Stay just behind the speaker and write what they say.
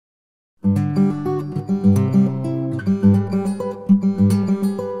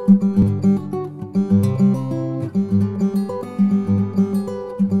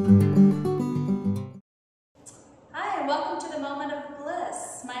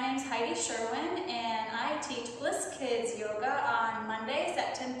name's Heidi Sherwin, and I teach Bliss Kids Yoga on Mondays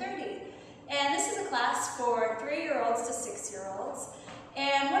at 10:30. And this is a class for 3-year-olds to 6-year-olds.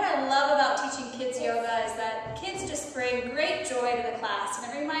 And what I love about teaching kids yoga is that kids just bring great joy to the class,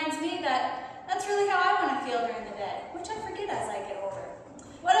 and it reminds me that that's really how I want to feel during the day, which I forget as I get older.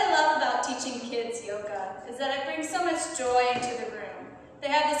 What I love about teaching kids yoga is that it brings so much joy into the room. They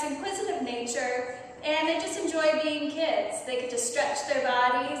have this inquisitive nature, and they just enjoy being kids. They get to stretch their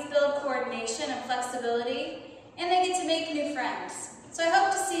bodies, build coordination and flexibility, and they get to make new friends. So I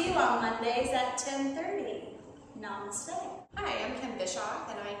hope to see you on Mondays at 10:30. Namaste. Hi, I'm Bischof,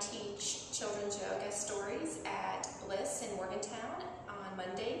 and I teach children's yoga stories at Bliss in Morgantown on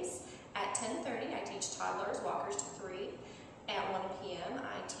Mondays at 10:30. I teach toddlers, walkers to 3. At 1 p.m.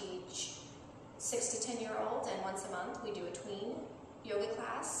 I teach 6 to 10-year-olds, and once a month we do a tween yoga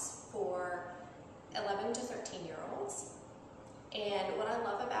class for 11 to 13-year-olds. And what I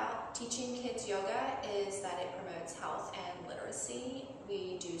love about teaching kids yoga is that it promotes health and literacy.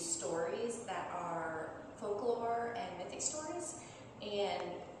 We do stories that are folklore and mythic stories and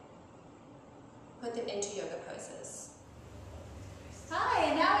put them into yoga poses. Hi,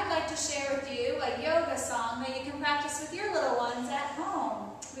 and now we'd like to share with you a yoga song that you can practice with your little ones at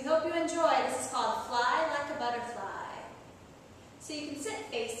home. We hope you enjoy. This is called Fly Like a Butterfly. So you can sit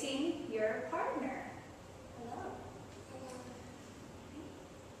facing your partner. Hello.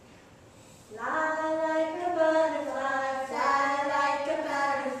 Fly like a butterfly, fly like a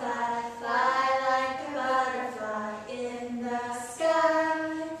butterfly, fly like a butterfly in the sky.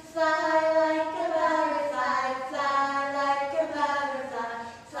 Fly like a butterfly, fly like a butterfly,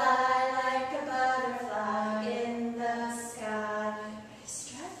 fly like a butterfly in the sky.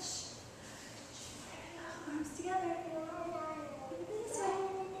 Stretch. There we go. Arms together. This way.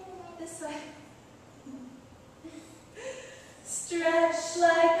 This way. Stretch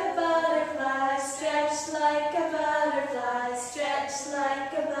like a butterfly, stretch like a butterfly, stretch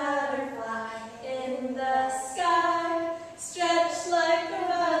like a butterfly in the sky. Stretch like a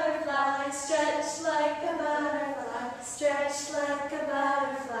butterfly, stretch like a butterfly, stretch like a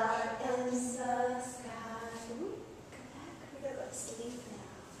butterfly in the sky. Ooh, come back, we're gonna go to sleep now.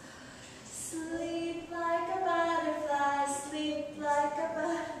 Sleep like a butterfly, sleep like a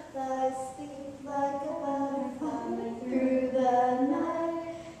butterfly, sleep like a butterfly through the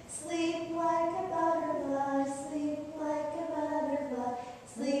night. Sleep like a butterfly, sleep like a butterfly,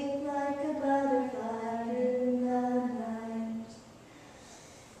 sleep like a butterfly through the night.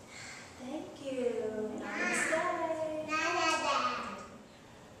 Thank you. Namaste.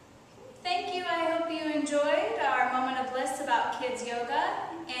 Thank you. I hope you enjoyed our moment of bliss about kids yoga.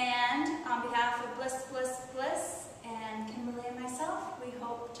 And on behalf of Bliss, Bliss, Bliss, and Kimberly and myself, we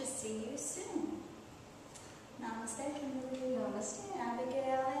hope to see you soon. Namaste, Kimberly. Namaste.